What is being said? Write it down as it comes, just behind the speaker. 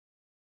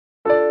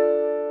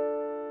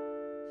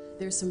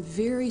There's some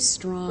very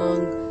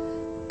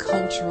strong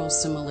cultural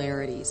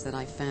similarities that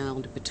I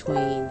found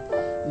between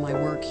my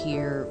work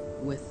here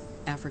with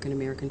African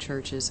American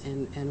churches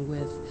and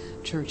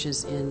with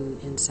churches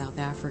in South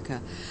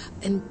Africa.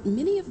 And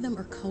many of them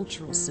are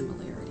cultural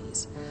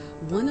similarities.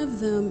 One of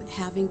them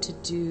having to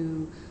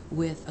do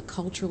with a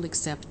cultural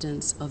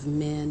acceptance of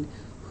men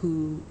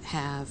who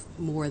have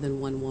more than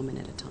one woman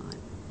at a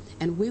time,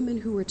 and women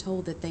who are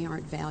told that they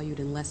aren't valued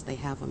unless they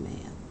have a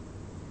man.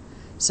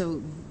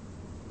 So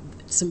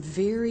some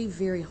very,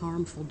 very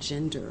harmful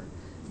gender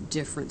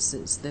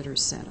differences that are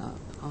set up.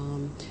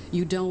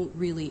 You don't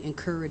really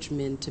encourage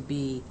men to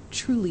be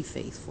truly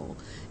faithful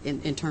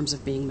in terms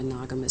of being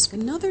monogamous.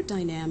 Another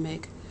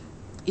dynamic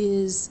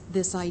is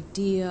this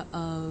idea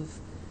of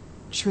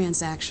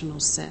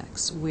transactional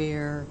sex,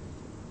 where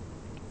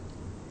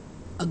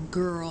a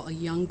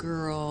young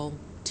girl,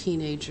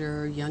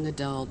 teenager, young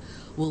adult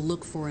will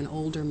look for an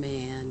older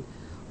man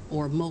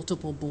or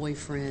multiple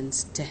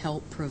boyfriends to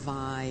help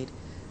provide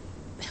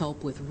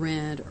help with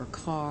rent or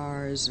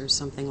cars or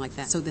something like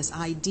that. So this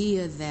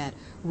idea that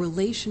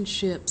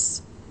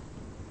relationships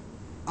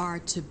are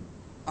to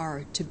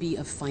be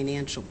of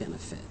financial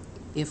benefit.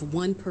 If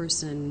one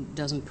person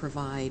doesn't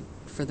provide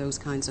for those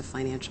kinds of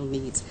financial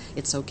needs,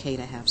 it's okay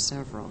to have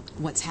several.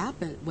 What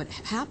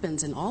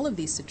happens in all of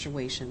these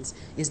situations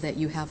is that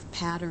you have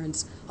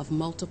patterns of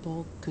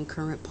multiple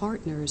concurrent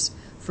partners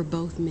for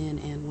both men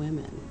and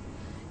women.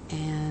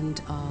 And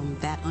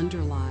that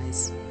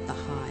underlies the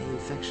high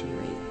infection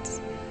rates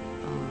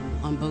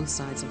on both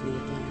sides of the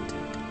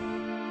Atlantic.